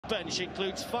bench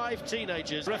includes 5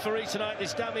 teenagers. Referee tonight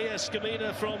is Damir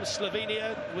Skamina from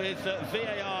Slovenia, with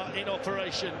VAR in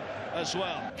operation as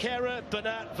well. Kehrer,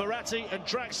 Bernat, Verratti and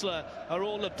Draxler are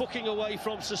all booking away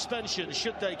from suspension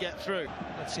should they get through.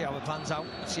 Let's see how it pans out.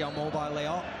 Let's see how mobile they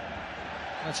are.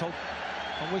 Let's hope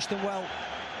and wish them well.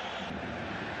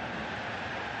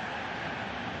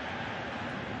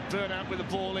 Bernat with the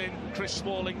ball in, Chris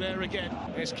Smalling there again.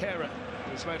 Here's Kehrer,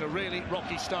 who's made a really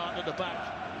rocky start at the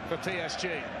back for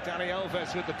PSG. Dani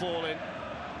Alves with the ball in.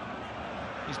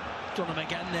 He's done him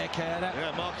again there, Kehrer.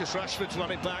 Yeah, Marcus Rashford's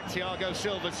won it back. Thiago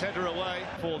Silva's header away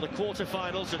for the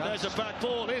quarter-finals. And there's a bad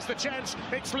ball. Here's the chance.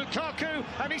 It's Lukaku,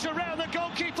 and he's around the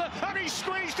goalkeeper, and he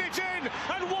squeezed it in.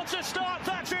 And what a start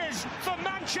that is for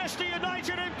Manchester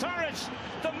United in Paris.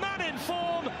 The man in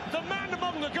form, the man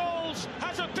among the goals,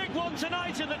 has a big one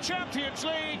tonight in the Champions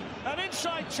League. And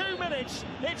inside 2 minutes,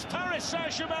 it's Paris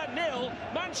Saint-Germain 0,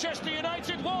 Manchester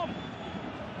United 1.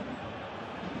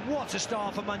 What a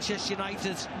start for Manchester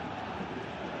United.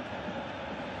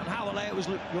 And how alert was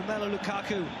Romelu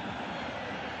Lukaku.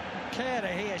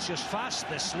 Kehrer here is just fast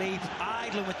asleep,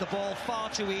 idling with the ball, far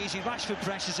too easy. Rashford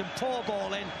presses and poor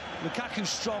ball in. Lukaku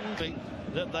strong.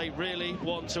 That they really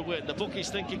want to win. The bookies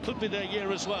think it could be their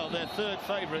year as well. They're third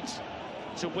favourites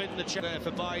to win the there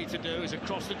for Bailly to do. Is a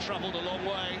cross that travelled a long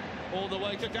way, all the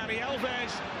way to Dani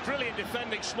Alves. Brilliant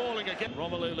defending, Smalling again.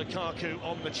 Romelu Lukaku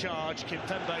on the charge.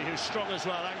 Kimpembe, who's strong as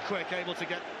well and quick, able to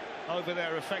get over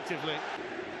there effectively.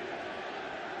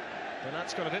 And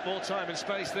that's got a bit more time and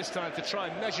space this time to try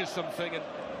and measure something. And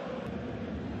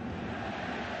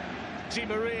Di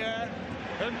Maria,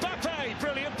 Mbappe,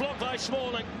 brilliant block by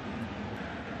Smalling.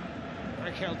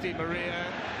 Angel Di Maria,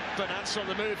 Bernat's on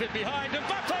the move in behind,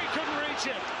 Mbappe couldn't reach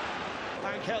it.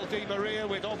 Angel Di Maria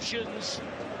with options.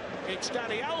 It's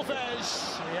Dani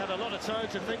Alves. He had a lot of time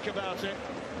to think about it.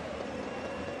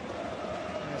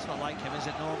 It's not like him, is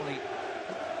it? Normally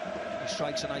he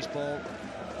strikes a nice ball.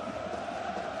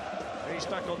 He's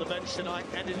back on the bench tonight,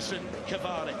 Edinson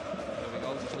Cavani. There we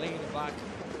go, just leaning back.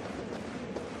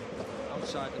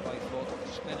 Outside the right foot,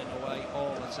 spinning away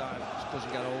all the time, just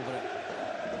doesn't get over it.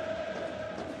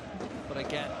 But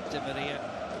again, Di Maria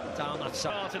down that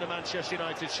side. In a Manchester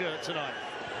United shirt tonight.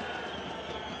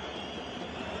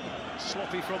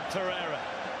 Sloppy from Pereira.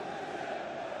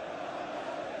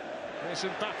 There's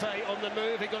Mbappe on the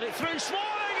move, he got it through,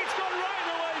 Smalling, it's gone right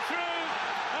the way through.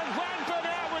 And Juan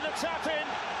Bernat with a tap-in,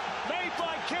 made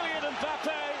by Kylian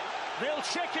Mbappe. They'll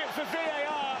check it for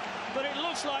VAR, but it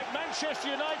looks like Manchester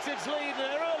United's lead,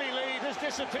 their early lead, has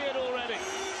disappeared already.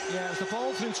 Yeah, as the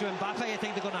ball through to Mbappe, I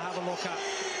think they're going to have a look at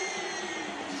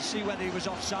to see whether he was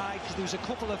offside, because there was a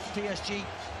couple of PSG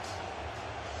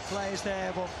players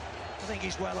there, but I think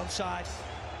he's well onside.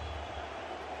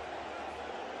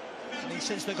 I mean,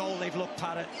 since the goal, they've looked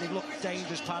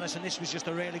dangerous, Paris, and this was just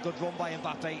a really good run by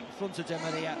Mbappe in front of Di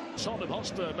Maria. Tottenham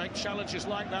Hotspur make challenges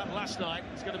like that last night.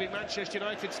 It's going to be Manchester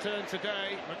United's turn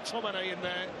today. McTominay in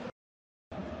there.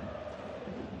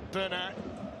 Bernat.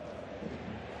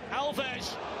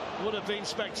 Alves would have been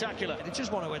spectacular. They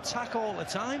just want to attack all the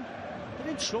time.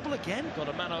 They're in trouble again. Got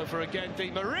a man over again. Di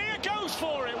Maria goes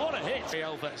for it. What a hit.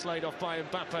 Alves laid off by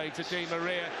Mbappe to Di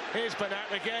Maria. Here's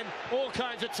Bernat again. All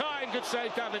kinds of time. Good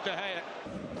save, David De Gea.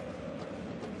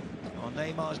 Oh,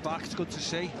 Neymar's back. It's good to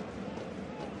see.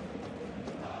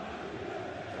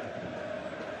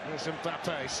 Here's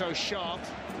Mbappe, so sharp.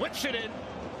 Whips it in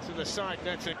to the side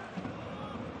netting.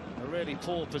 A really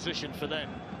poor position for them.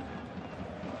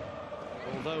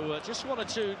 Although just 1 or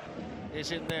 2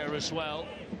 is in there as well.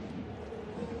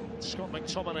 Scott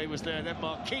McTominay was there, then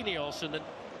Marquinhos, and then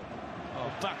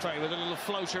Mbappe with a little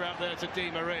floater out there to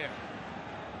Di Maria.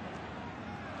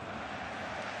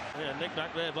 Yeah,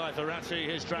 nick-back there by Verratti.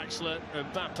 Here's Draxler,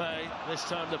 Mbappe. This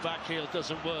time the back heel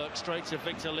doesn't work. Straight to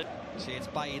Victor Lind. See, it's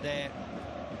Bailly there.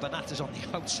 Bernat is on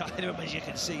the outside of him, as you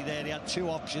can see there. He had 2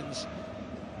 options.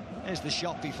 There's the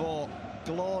shot before.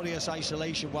 Glorious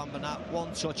isolation, Juan Bernat.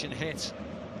 1 touch and hit.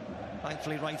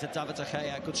 Thankfully, right at David De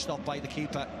Gea. Good stop by the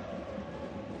keeper.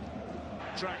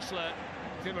 Draxler,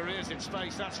 Di Maria's in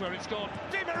space, that's where it's gone.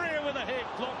 Di Maria with a hit,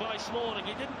 blocked by Smalling.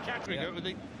 He didn't catch it with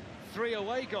the 3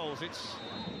 away goals. It's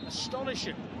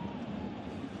astonishing.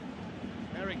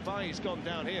 Eric Bailly's gone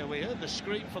down here. We heard the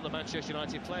scream from the Manchester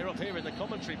United player up here in the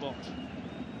commentary box.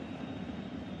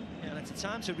 Yeah, and it's a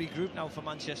time to regroup now for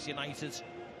Manchester United.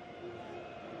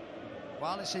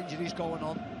 While this injury's going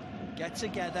on, get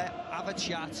together, have a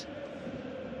chat.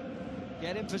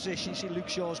 Get in position. See Luke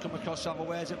Shaw's come across to have a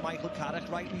word at Michael Carrick,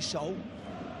 rightly so.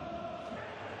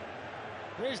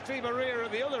 Here's Di Maria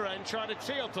at the other end trying to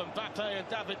tee up Mbappe, and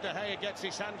David De Gea gets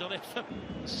his hand on it.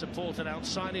 Supported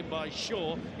outside him by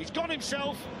Shaw. He's got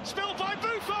himself, spilled by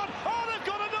Buffon. Oh, they've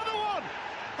got another one!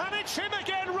 And it's him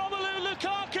again, Romelu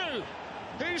Lukaku,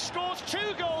 who scores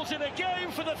 2 goals in a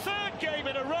game for the 3rd game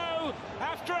in a row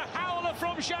after a howler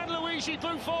from Gianluigi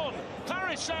Buffon.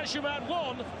 Paris Saint-Germain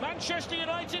 1, Manchester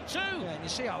United 2. Yeah, and you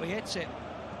see how he hits it.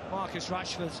 Marcus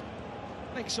Rashford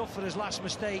makes up for his last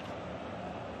mistake.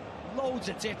 Loads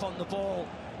of dip on the ball.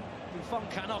 Buffon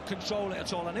cannot control it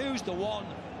at all. And who's the one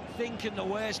thinking the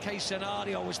worst case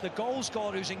scenario is the goal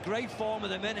scorer who's in great form at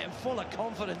the minute and full of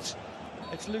confidence?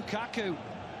 It's Lukaku.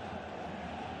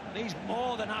 And he's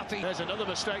more than happy. There's another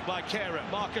mistake by Kehrer.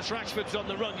 Marcus Rashford's on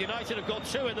the run. United have got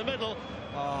 2 in the middle.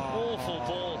 Awful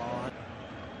ball.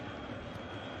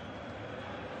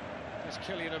 There's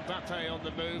Kylian Mbappe on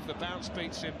the move. The bounce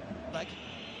beats him.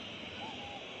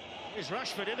 Is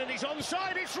Rashford in, and he's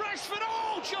onside. It's Rashford.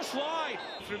 Oh, just wide.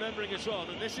 Remembering as well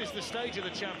that this is the stage of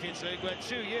the Champions League where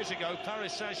 2 years ago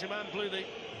Paris Saint-Germain blew the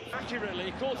accurately.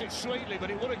 He caught it sweetly,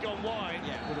 but it would have gone wide.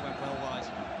 Yeah, it would have went well wide.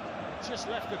 Just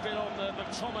left a bit on the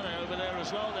McTominay over there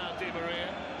as well now, Di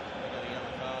Maria. The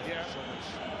yellow card. Yeah.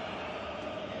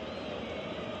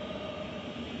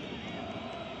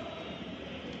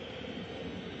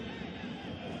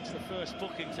 It's the first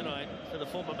booking tonight for the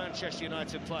former Manchester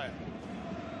United player.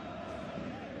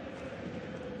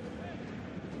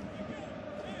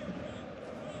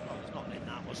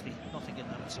 Nothing in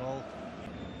that at all.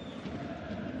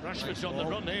 Rashford's on the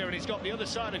run here, and he's got the other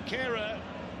side of Kehrer.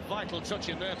 Vital touch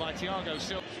in there by Thiago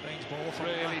Silva. Strange ball from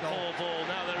really poor ball.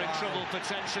 Now they're in trouble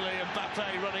potentially.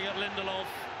 Mbappe running at Lindelof.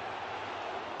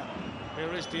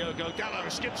 Here is Diogo Dalot,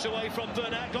 skips away from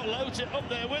Bernat, got loads up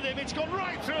there with him. It's gone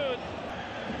right through.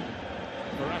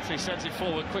 Verratti sends it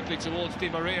forward quickly towards Di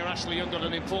Maria. Ashley Young got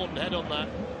an important head on that.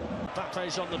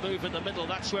 Mbappe's on the move in the middle.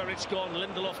 That's where it's gone.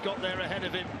 Lindelof got there ahead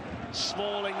of him.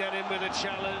 Smalling then in with a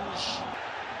challenge.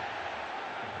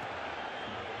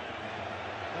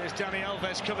 There's Dani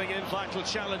Alves coming in, vital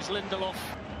challenge, Lindelof.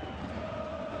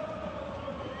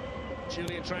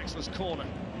 Julian Draxler's corner.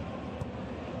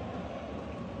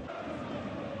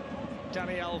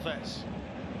 Dani Alves.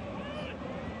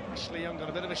 Ashley Young got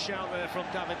a bit of a shout there from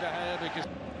David De Gea because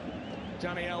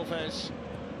Dani Alves.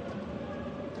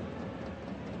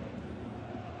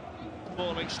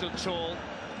 Balling stood tall.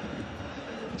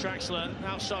 Draxler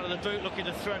outside of the boot looking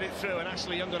to thread it through, and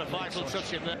Ashley Young got a vital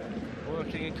touch in there.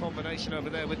 Working in combination over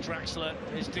there with Draxler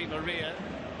is Di Maria.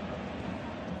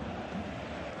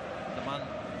 The man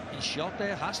in shot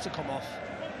there has to come off.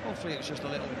 Hopefully it was just a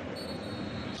little,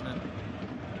 isn't it?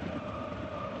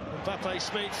 Mbappe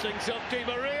speeds things up, Di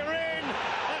Maria in!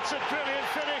 That's a brilliant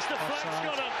finish, the flag's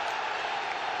got him.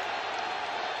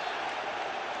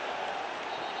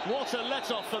 What a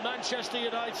let-off for Manchester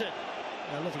United.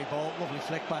 A lovely ball, lovely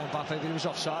flick by Mbappe, but he was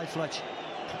offside, Fletch.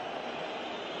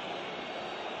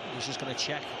 He's just going to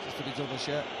check just to be double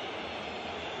sure.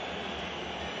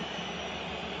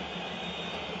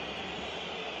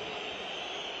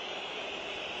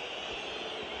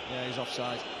 Yeah, he's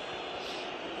offside.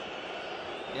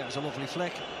 Yeah, it was a lovely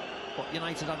flick, but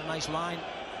United had a nice line.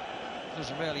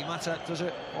 Doesn't really matter, does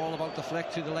it? All about the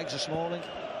flick through the legs of Smalling.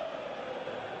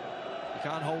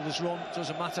 Can't hold his run,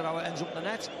 doesn't matter how it ends up in the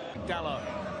net. Dalot,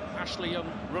 Ashley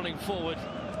Young running forward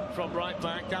from right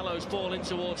back. Dalot's ball in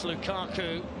towards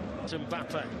Lukaku. To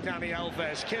Mbappe, Dani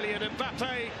Alves, Kylian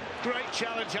Mbappe. Great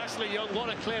challenge, Ashley Young. What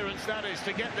a clearance that is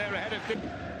to get there ahead of.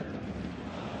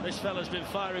 This fella's been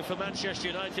firing for Manchester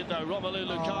United though. Romelu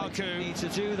Lukaku. Need to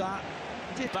do that.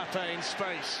 Mbappe in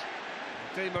space.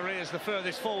 Di Maria's the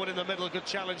furthest forward in the middle. Good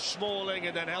challenge, Smalling,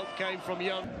 and then help came from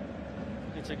Young.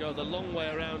 To go the long way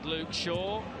around Luke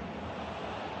Shaw.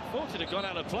 Thought it had gone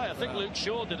out of play. I think Luke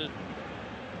Shaw did it.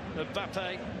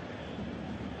 Mbappe.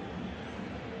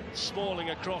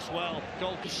 Smalling across well.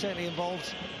 Goal certainly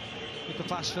involved with the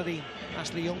pass for the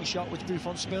Ashley Young shot, which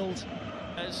Buffon spilled.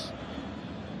 As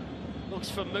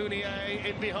looks for Mounier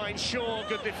in behind Shaw.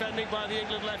 Good defending by the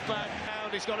England left back.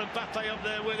 And he's got Mbappe up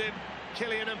there with him.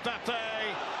 Kylian Mbappe.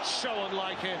 So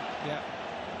unlike him. Yeah.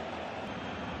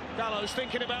 Dalot's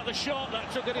thinking about the shot,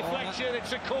 that took a deflection,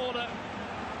 it's a corner.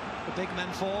 The big men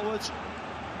forward.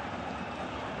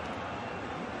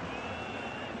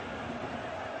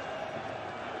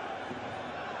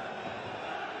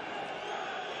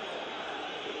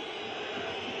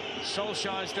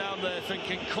 Solskjaer's down there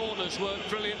thinking corners worked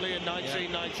brilliantly in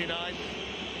 1999.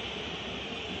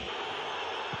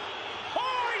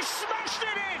 Oh, he smashed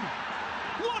it in!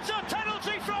 What a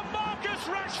penalty from Marcus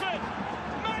Rashford!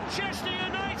 Manchester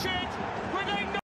United